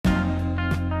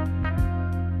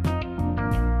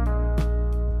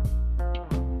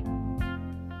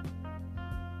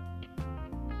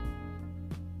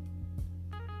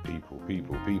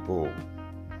People,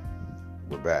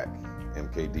 we're back.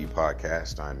 MKD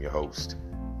Podcast. I'm your host,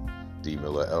 D.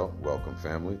 Miller L. Welcome,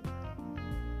 family.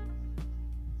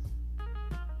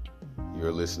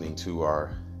 You're listening to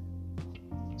our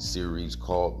series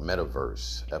called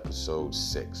Metaverse, Episode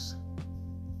 6.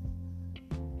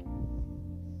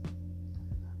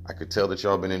 I could tell that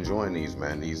y'all been enjoying these,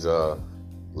 man. These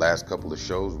last couple of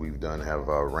shows we've done have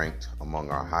ranked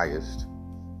among our highest.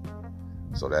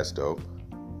 So that's dope.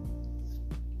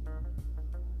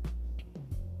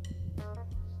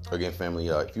 Again, family,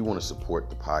 if you want to support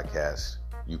the podcast,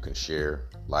 you can share,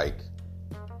 like,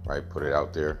 right? Put it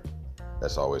out there.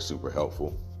 That's always super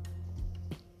helpful.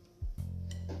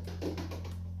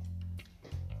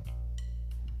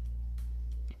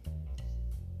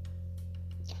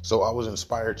 So I was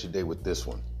inspired today with this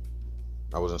one.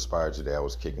 I was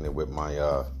kicking it with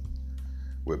my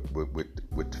with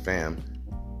the fam,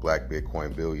 Black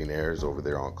Bitcoin Billionaires over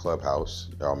there on Clubhouse.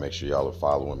 Y'all make sure y'all are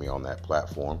following me on that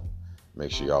platform. Make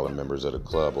sure y'all are members of the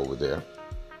club over there.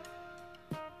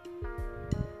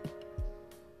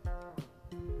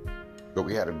 But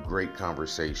we had a great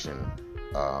conversation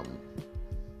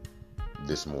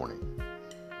this morning.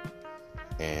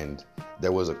 And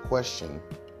there was a question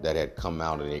that had come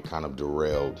out and it kind of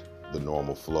derailed the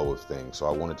normal flow of things. So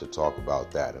I wanted to talk about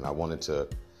that. And I wanted to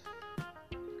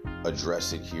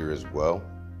address it here as well,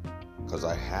 because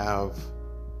I have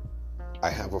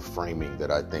a framing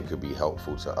that I think could be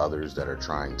helpful to others that are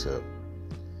trying to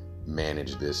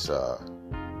manage this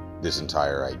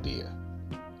entire idea,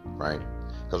 right?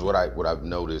 Because what I've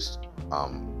noticed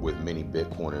with many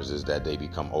Bitcoiners is that they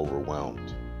become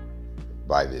overwhelmed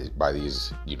by these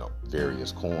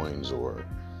various coins or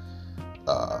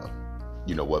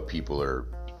what people are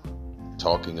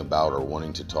talking about or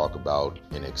wanting to talk about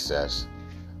in excess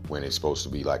when it's supposed to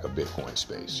be like a Bitcoin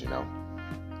space,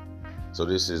 So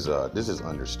this is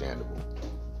understandable.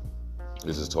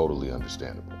 This is totally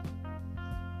understandable.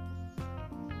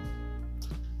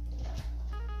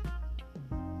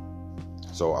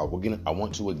 So I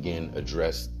want to again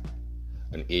address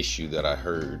an issue that I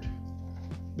heard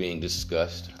being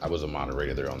discussed. I was a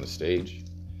moderator there on the stage,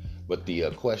 but the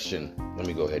question. Let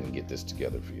me go ahead and get this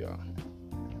together for y'all.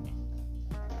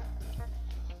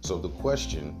 So the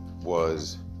question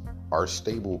was, are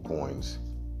stable coins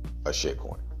a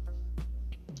shitcoin?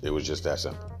 It was just that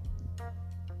simple.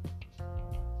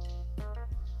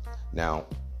 Now,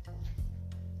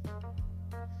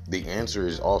 the answer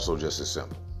is also just as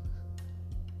simple.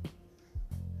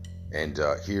 And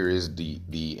here is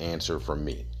the answer from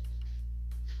me.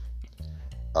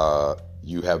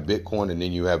 You have Bitcoin and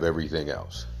then you have everything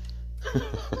else.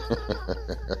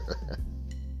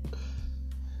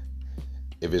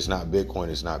 If it's not Bitcoin,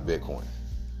 it's not Bitcoin.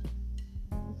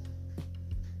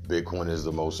 Bitcoin is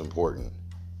the most important.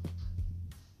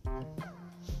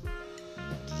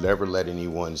 Never let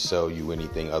anyone sell you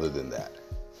anything other than that.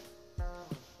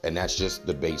 And that's just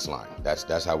the baseline.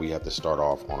 That's how we have to start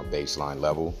off on a baseline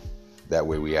level. That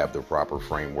way we have the proper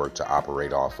framework to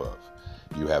operate off of.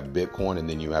 You have Bitcoin and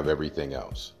then you have everything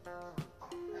else.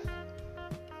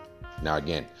 Now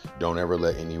again, don't ever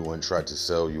let anyone try to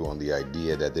sell you on the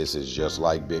idea that this is just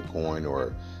like Bitcoin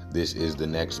or this is the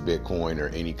next Bitcoin or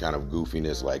any kind of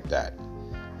goofiness like that.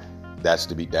 That's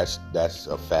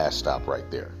a fast stop right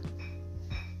there.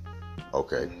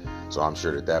 Okay, so I'm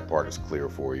sure that part is clear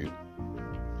for you.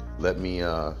 Let me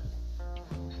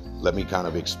kind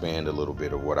of expand a little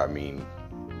bit of what I mean,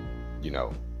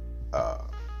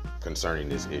 concerning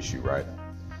this issue, right?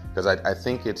 Because I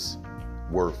think it's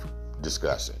worth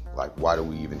discussing. Like, why do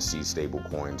we even see stable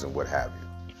coins and what have you?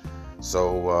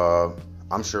 So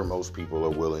I'm sure most people are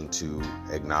willing to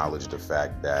acknowledge the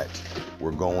fact that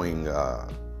we're going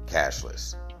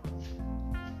cashless.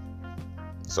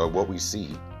 So what we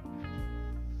see,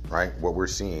 right? What we're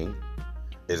seeing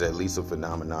is at least a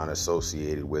phenomenon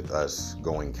associated with us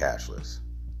going cashless.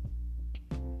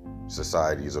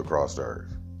 Societies across the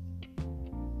earth.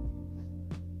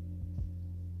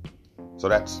 So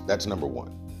that's number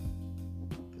one,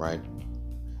 right?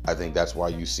 I think that's why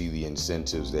you see the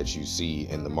incentives that you see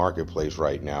in the marketplace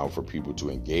right now for people to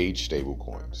engage stable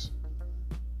coins.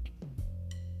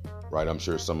 Right? I'm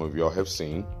sure some of y'all have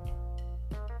seen,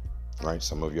 right?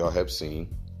 Some of y'all have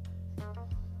seen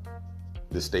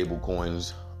the stable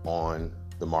coins on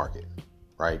the market,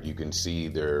 right? You can see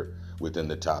they're within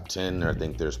the top 10. I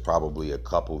think there's probably a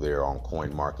couple there on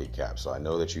CoinMarketCap. So I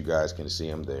know that you guys can see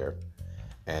them there.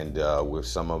 And with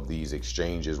some of these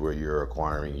exchanges where you're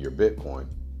acquiring your Bitcoin,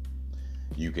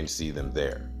 you can see them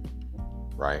there,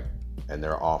 right? And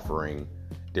they're offering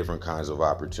different kinds of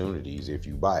opportunities if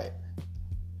you buy it.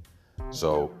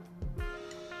 So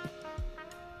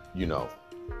you know,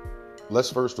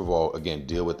 let's first of all, again,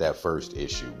 deal with that first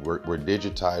issue. We're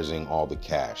digitizing all the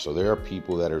cash. So there are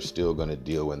people that are still going to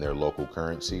deal in their local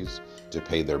currencies to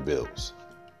pay their bills.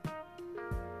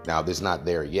 Now, this is not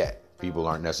there yet. People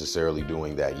aren't necessarily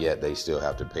doing that yet. They still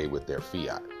have to pay with their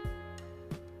fiat.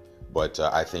 But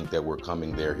I think that we're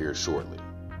coming there here shortly.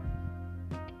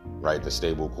 Right? The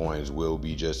stable coins will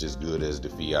be just as good as the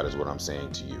fiat is what I'm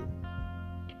saying to you.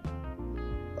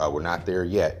 We're not there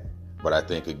yet. But I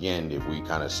think, again, if we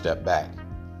kind of step back,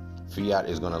 fiat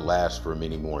is going to last for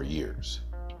many more years.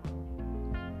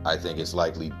 I think it's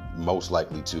most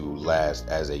likely to last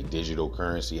as a digital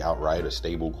currency outright, a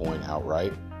stable coin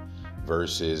outright,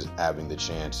 versus having the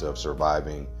chance of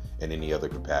surviving in any other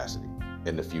capacity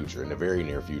in the future, in the very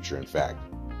near future, in fact.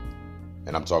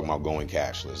 And I'm talking about going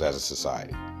cashless as a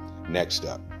society. Next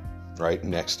up,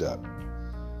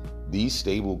 these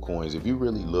stable coins, if you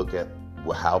really look at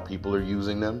how people are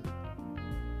using them,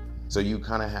 so you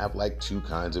kind of have like two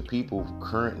kinds of people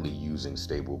currently using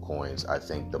stable coins, I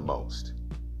think the most.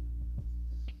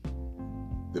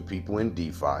 The people in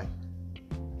DeFi,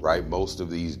 right? Most of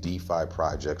these DeFi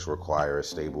projects require a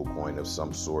stable coin of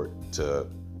some sort to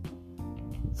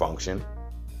function.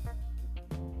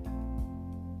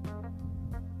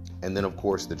 And then, of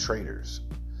course, the traders,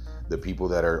 the people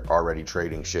that are already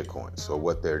trading shitcoins. So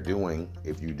what they're doing,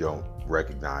 if you don't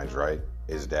recognize, right,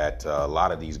 is that a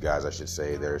lot of these guys, I should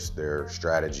say, their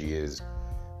strategy is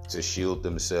to shield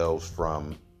themselves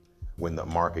from when the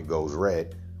market goes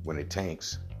red, when it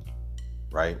tanks,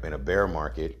 right? In a bear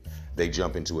market, they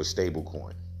jump into a stable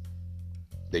coin.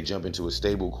 They jump into a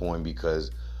stable coin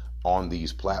because on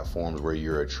these platforms where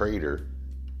you're a trader,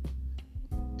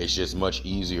 it's just much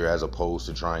easier as opposed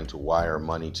to trying to wire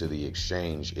money to the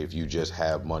exchange if you just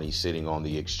have money sitting on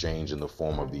the exchange in the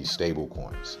form of these stable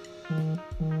coins.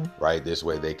 Right? This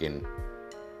way they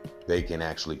can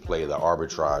actually play the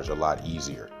arbitrage a lot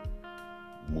easier.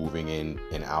 Moving in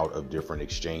and out of different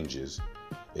exchanges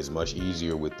is much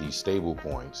easier with these stable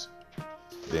coins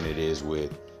than it is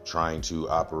with trying to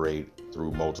operate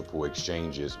through multiple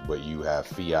exchanges, but you have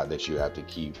fiat that you have to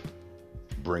keep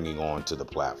bringing on to the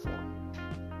platform.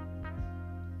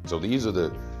 So these are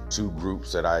the two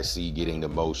groups that I see getting the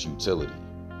most utility.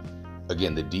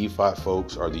 Again, the DeFi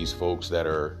folks are these folks that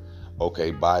are,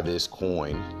 okay, buy this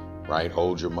coin, right?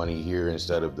 Hold your money here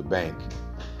instead of the bank,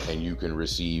 and you can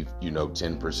receive,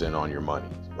 10% on your money,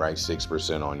 right?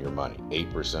 6% on your money,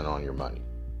 8% on your money.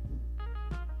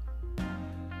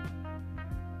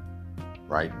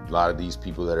 Right? A lot of these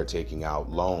people that are taking out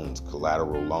loans,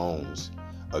 collateral loans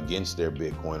against their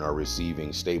Bitcoin are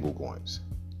receiving stable coins.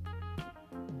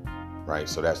 Right?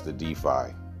 So that's the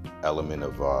DeFi element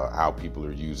of how people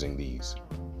are using these.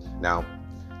 Now,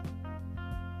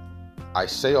 I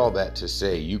say all that to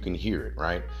say you can hear it,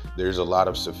 right? There's a lot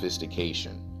of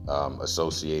sophistication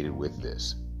associated with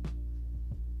this.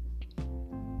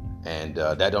 And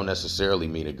that don't necessarily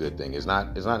mean a good thing. It's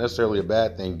not necessarily a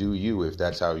bad thing, do you, if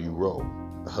that's how you roll.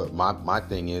 My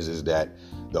thing is that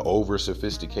the over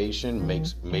sophistication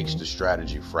makes the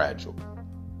strategy fragile.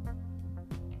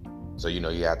 So,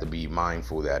 you have to be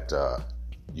mindful that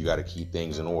you got to keep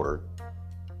things in order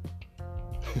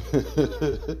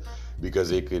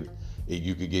because you could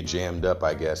get jammed up,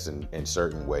 I guess, in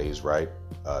certain ways, right?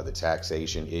 The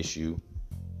taxation issue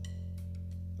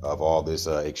of all this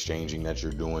exchanging that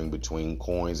you're doing between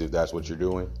coins, if that's what you're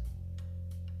doing.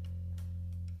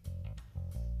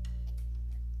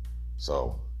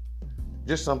 So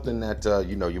just something that,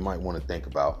 you might want to think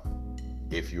about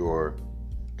if you're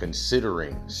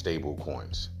considering stable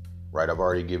coins, right? I've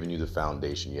already given you the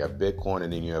foundation. You have Bitcoin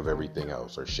and then you have everything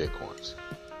else, or shit coins.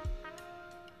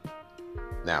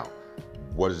 Now,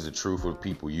 what is the truth of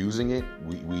people using it?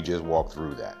 We just walked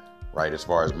through that, right? As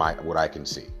far as what I can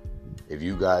see. If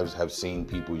you guys have seen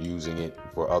people using it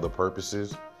for other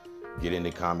purposes, get in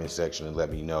the comment section and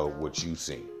let me know what you've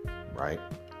seen, right?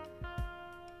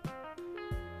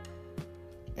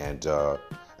 And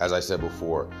as I said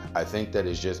before, I think that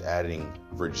is just adding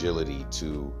fragility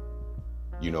to,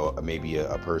 maybe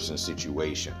a person's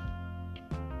situation.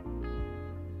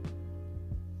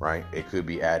 Right? It could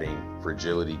be adding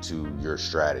fragility to your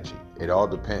strategy. It all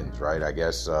depends, right? I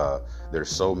guess there's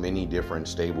so many different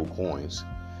stable coins.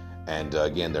 And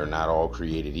again, they're not all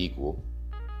created equal.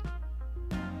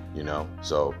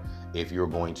 So if you're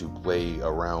going to play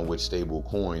around with stable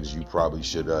coins, you probably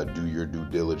should do your due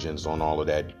diligence on all of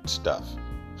that stuff.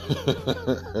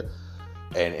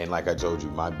 and like I told you,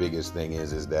 my biggest thing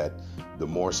is that the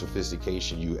more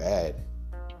sophistication you add,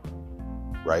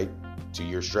 right, to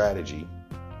your strategy,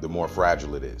 the more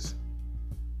fragile it is.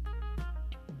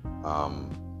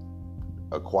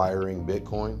 acquiring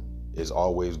Bitcoin is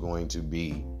always going to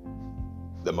be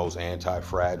the most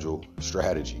anti-fragile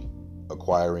strategy,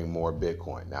 acquiring more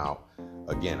Bitcoin. Now,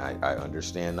 again, I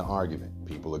understand the argument.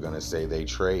 People are going to say they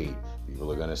trade.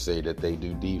 People are going to say that they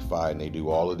do DeFi and they do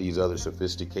all of these other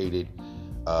sophisticated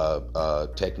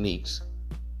techniques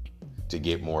to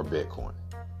get more Bitcoin.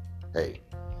 Hey,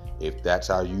 if that's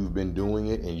how you've been doing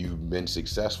it and you've been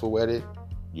successful at it,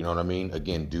 you know what I mean?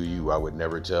 Again, do you? I would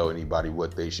never tell anybody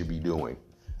what they should be doing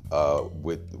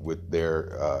with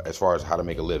their as far as how to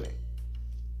make a living,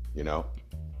 you know.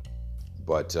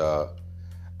 But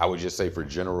I would just say, for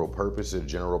general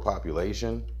purposes, general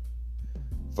population,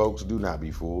 folks, do not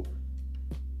be fooled.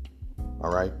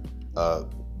 All right,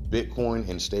 Bitcoin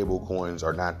and stable coins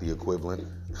are not the equivalent.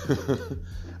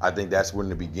 I think that's when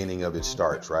the beginning of it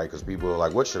starts, right? Because people are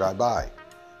like, what should I buy?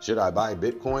 Should I buy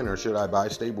Bitcoin or should I buy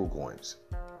stable coins?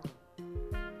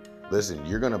 Listen,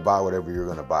 you're going to buy whatever you're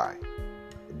going to buy,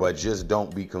 but just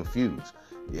don't be confused.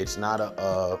 It's not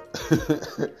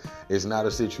it's not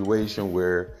a situation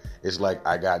where it's like,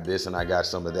 I got this and I got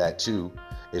some of that too.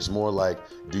 It's more like,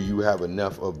 do you have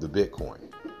enough of the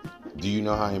Bitcoin? Do you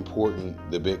know how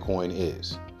important the Bitcoin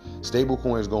is?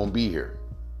 Stablecoin is going to be here.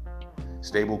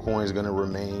 Stablecoin is going to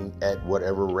remain at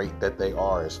whatever rate that they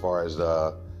are as far as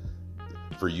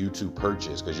for you to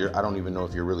purchase, because I don't even know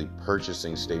if you're really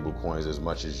purchasing stablecoins as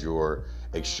much as you're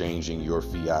exchanging your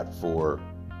fiat for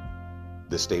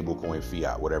the stablecoin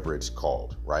fiat, whatever it's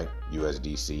called, right?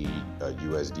 USDC,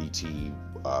 USDT,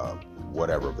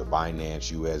 whatever, the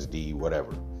Binance USD,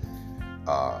 whatever.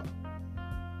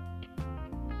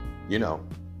 You know,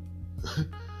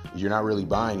 you're not really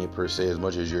buying it per se as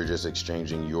much as you're just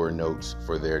exchanging your notes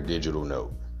for their digital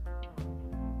note.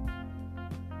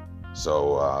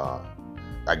 So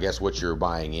I guess what you're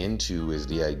buying into is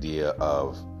the idea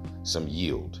of some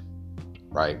yield,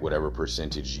 right? Whatever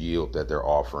percentage yield that they're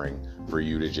offering for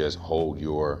you to just hold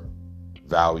your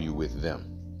value with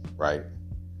them, right?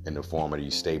 In the form of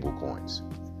these stable coins.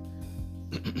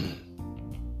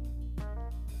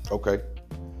 Okay.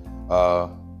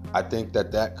 I think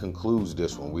that concludes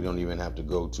this one. We don't even have to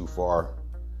go too far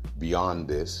beyond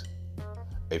this.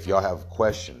 If y'all have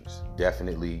questions,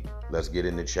 definitely let's get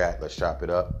in the chat. Let's chop it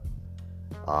up.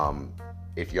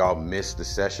 If y'all missed the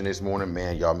session this morning,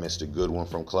 man, y'all missed a good one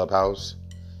from Clubhouse.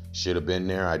 Should have been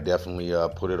there. I definitely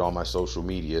put it on my social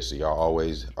media, so y'all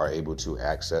always are able to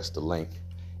access the link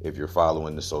if you're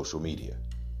following the social media.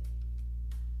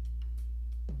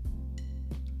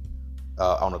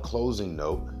 On a closing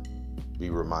note, be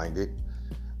reminded,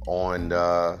 on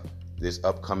this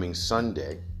upcoming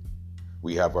Sunday,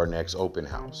 we have our next open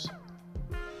house.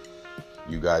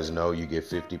 You guys know you get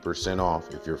 50%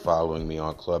 off if you're following me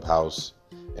on Clubhouse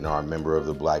and are a member of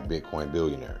the Black Bitcoin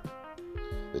Billionaire.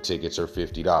 The tickets are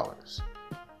 $50.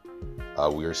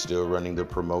 We are still running the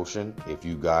promotion. If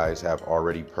you guys have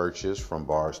already purchased from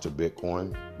Bars to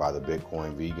Bitcoin by the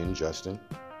Bitcoin Vegan, Justin,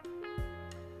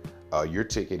 your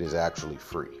ticket is actually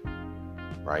free,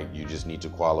 right? You just need to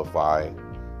qualify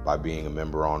by being a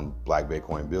member on Black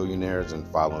Bitcoin Billionaires and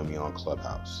following me on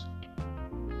Clubhouse.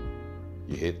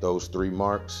 You hit those 3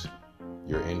 marks,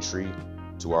 your entry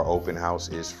to our open house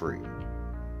is free.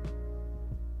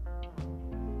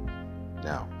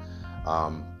 Now,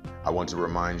 I want to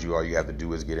remind you, all you have to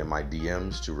do is get in my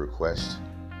DMs to request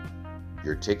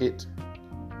your ticket.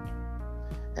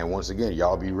 And once again,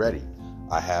 y'all be ready.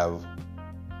 I have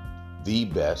the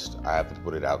best, I have to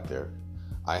put it out there,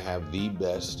 I have the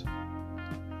best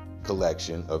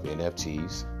collection of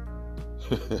NFTs.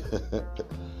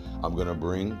 I'm gonna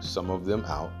bring some of them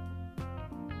out,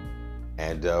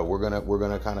 and we're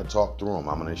gonna kind of talk through them.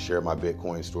 I'm gonna share my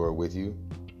Bitcoin story with you.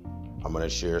 I'm gonna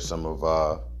share some of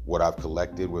what I've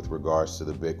collected with regards to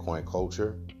the Bitcoin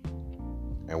culture,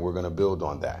 and we're gonna build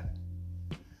on that.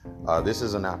 This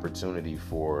is an opportunity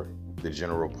for the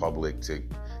general public to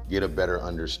get a better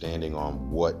understanding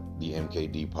on what the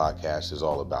MKD podcast is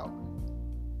all about.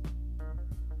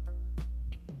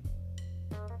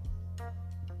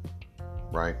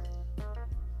 Right?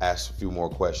 Ask a few more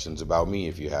questions about me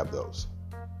if you have those.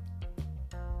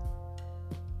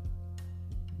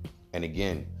 And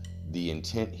again, the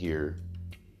intent here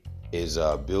is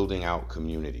building out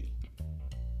community.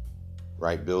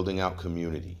 Right? Building out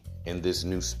community in this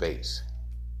new space.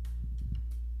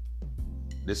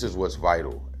 This is what's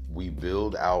vital. We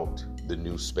build out the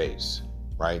new space,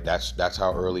 right? That's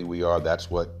how early we are. That's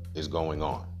what is going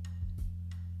on.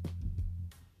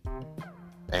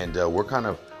 And we're kind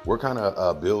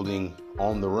of building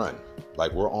on the run,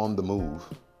 like we're on the move,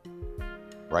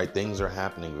 right? Things are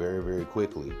happening very, very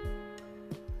quickly.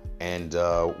 And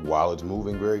while it's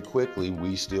moving very quickly,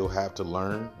 we still have to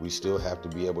learn. We still have to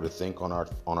be able to think on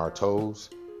our toes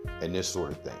and this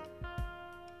sort of thing.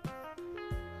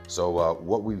 So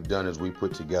what we've done is we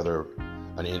put together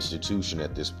an institution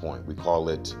at this point. We call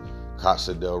it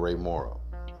Casa del Rey Moro.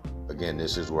 Again,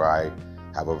 this is where I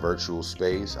have a virtual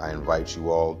space I invite you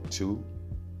all to.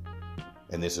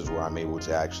 And this is where I'm able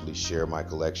to actually share my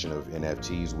collection of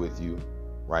NFTs with you,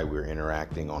 right? We're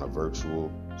interacting on a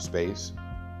virtual space.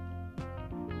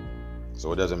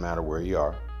 So it doesn't matter where you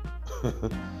are,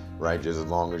 right? Just as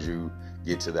long as you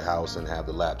get to the house and have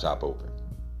the laptop open.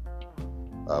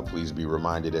 Please be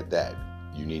reminded at that.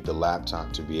 You need the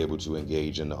laptop to be able to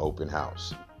engage in the open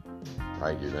house,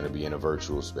 right? You're going to be in a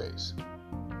virtual space.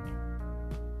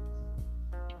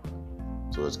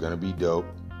 So it's going to be dope.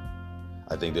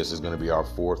 I think this is going to be our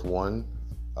fourth one.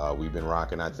 We've been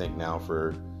rocking, I think, now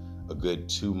for a good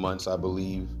 2 months, I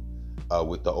believe,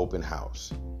 with the open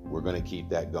house. We're going to keep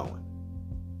that going.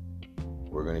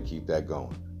 We're going to keep that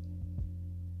going.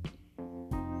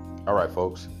 All right,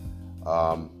 folks.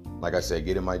 Like I said,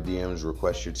 get in my DMs,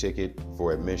 request your ticket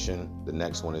for admission. The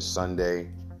next one is Sunday.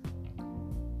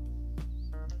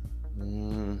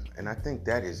 And I think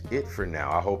that is it for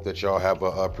now. I hope that y'all have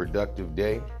a productive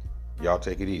day. Y'all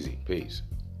take it easy. Peace.